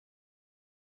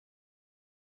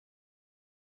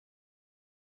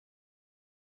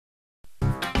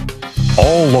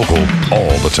all local,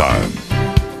 all the time.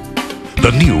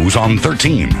 The news on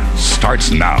 13 starts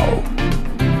now.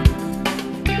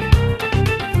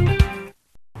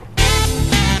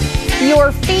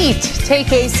 Your feet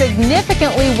take a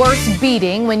significantly worse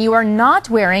beating when you are not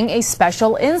wearing a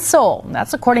special insole.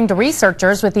 That's according to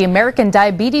researchers with the American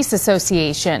Diabetes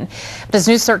Association. But as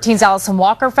News 13's Allison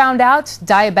Walker found out,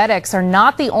 diabetics are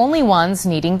not the only ones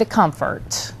needing the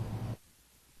comfort.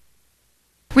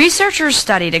 Researchers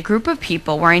studied a group of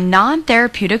people wearing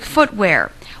non-therapeutic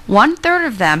footwear. 1/3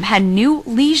 of them had new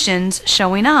lesions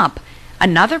showing up.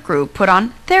 Another group put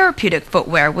on therapeutic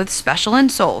footwear with special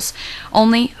insoles.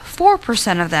 Only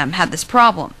 4% of them had this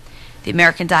problem. The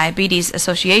American Diabetes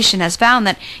Association has found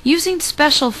that using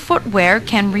special footwear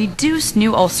can reduce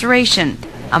new ulceration.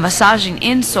 A massaging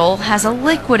insole has a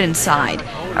liquid inside.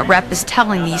 A rep is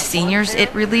telling these seniors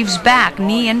it relieves back,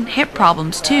 knee, and hip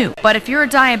problems too. But if you're a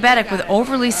diabetic with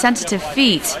overly sensitive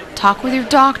feet, talk with your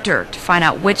doctor to find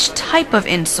out which type of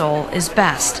insole is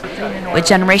best. With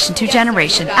Generation to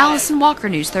Generation, Allison Walker,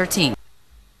 News 13.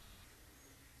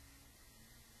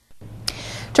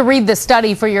 To read the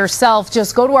study for yourself,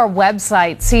 just go to our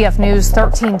website,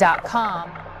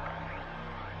 cfnews13.com.